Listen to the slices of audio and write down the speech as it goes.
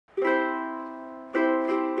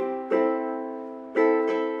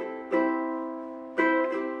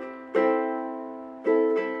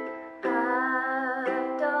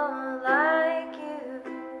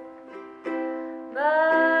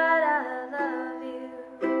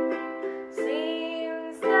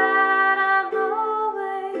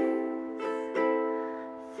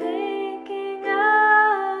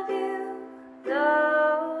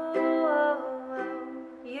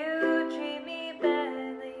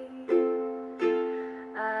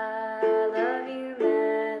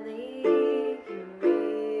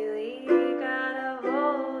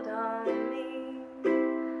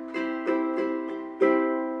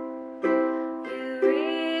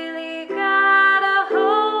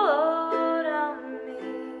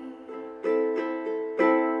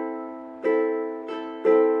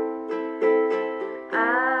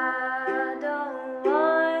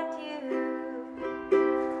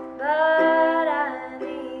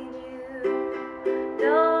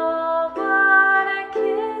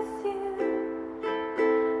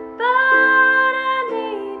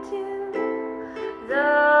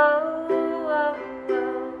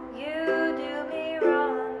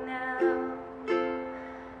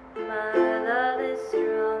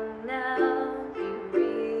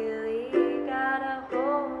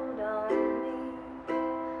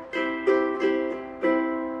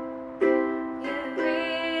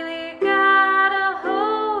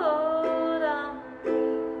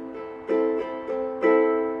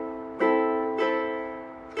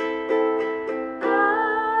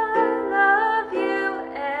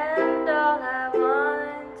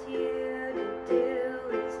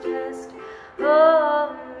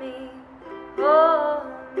hold me, hold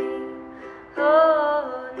me,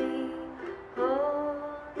 hold me,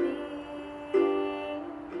 hold me.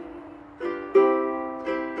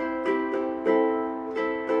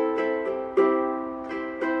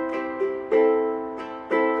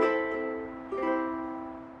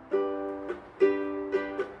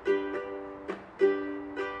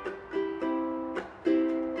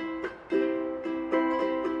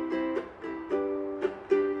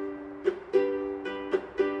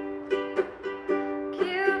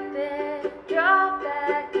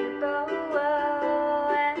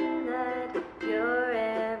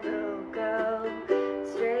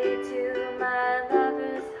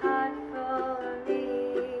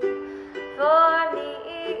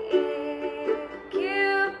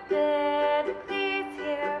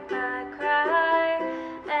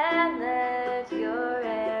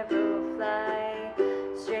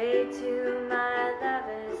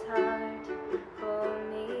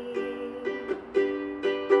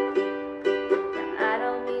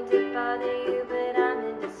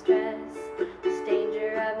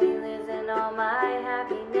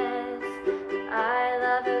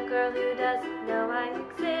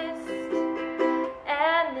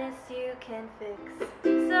 Fix.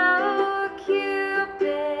 So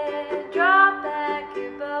Cupid, draw back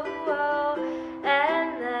your bow and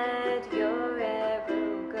let your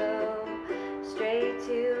arrow go straight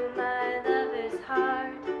to my lover's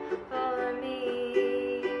heart for me,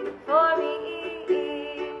 for me.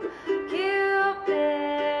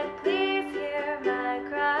 Cupid, please hear my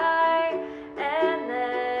cry and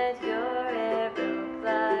let your arrow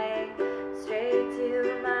fly straight to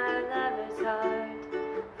my lover's heart.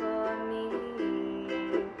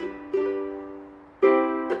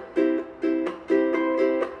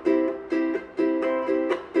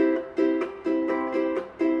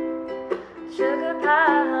 Sugar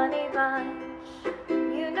pie, honey bunch,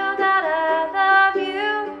 you know that I love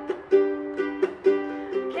you.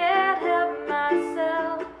 Can't help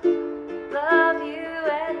myself, love you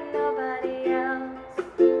and nobody else.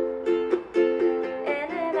 In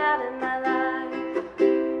and out of my life,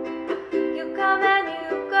 you come and you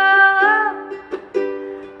go,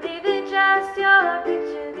 leaving just your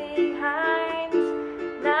picture behind.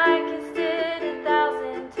 And I kissed it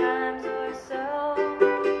 1,000 times or so.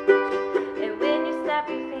 Snap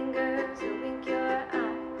your fingers and wink your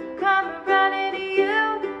eye, come running to you,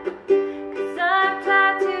 'cause I'm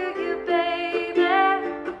tied to you, baby.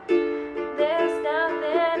 There's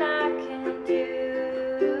nothing I can do.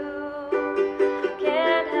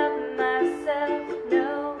 Can't help myself, no,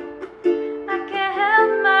 I can't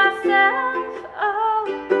help myself, oh.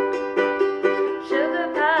 Sugar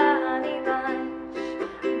pie, honey bunch,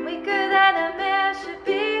 I'm weaker than a man should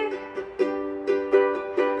be.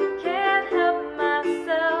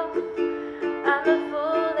 I'm a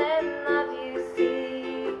fool and love you,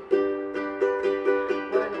 see.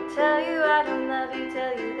 Wanna tell you I don't love you,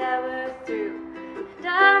 tell you that we're through. And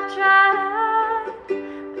I've tried,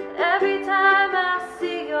 but every time I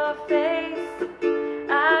see your face,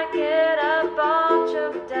 I get up all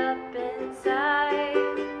choked up inside.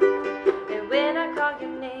 And when I call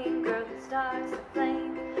your name, girl, it starts to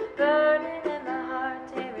flame, burning in my heart,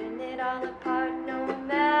 tearing it all apart. No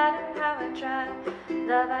matter how I try,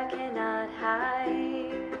 love I cannot hide.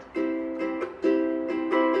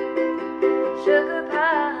 Sugar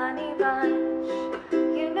pie, honey bunch,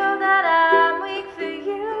 you know that I'm weak for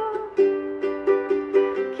you.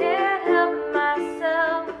 Can't help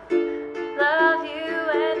myself, love you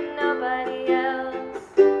and nobody else.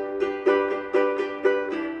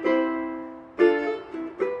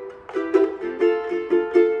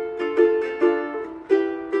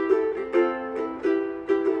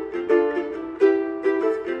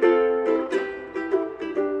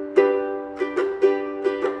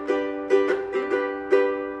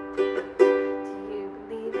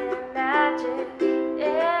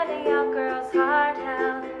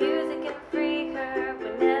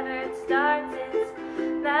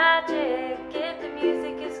 If the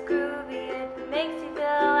music is groovy, if it makes you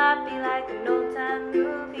feel happy like an old-time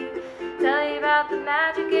movie, tell you about the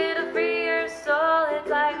magic, it'll free your soul. It's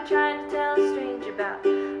like trying to tell a stranger about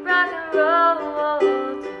rock and roll.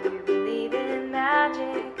 Do you believe in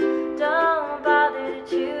magic? Don't bother to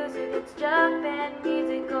choose if it's jug band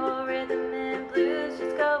music or rhythm and blues.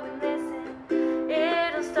 Just go and listen.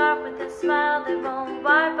 It'll start with a smile that won't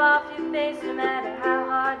wipe off your face no matter how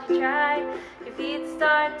hard you try. Your feet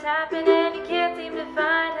start tapping and you can't seem to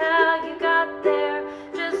find how you got there.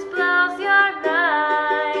 Just blows your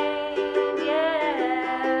mind,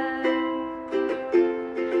 yeah.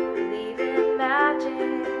 Believe in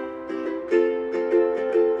magic.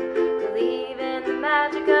 Believe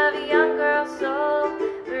magic of a young girl's soul.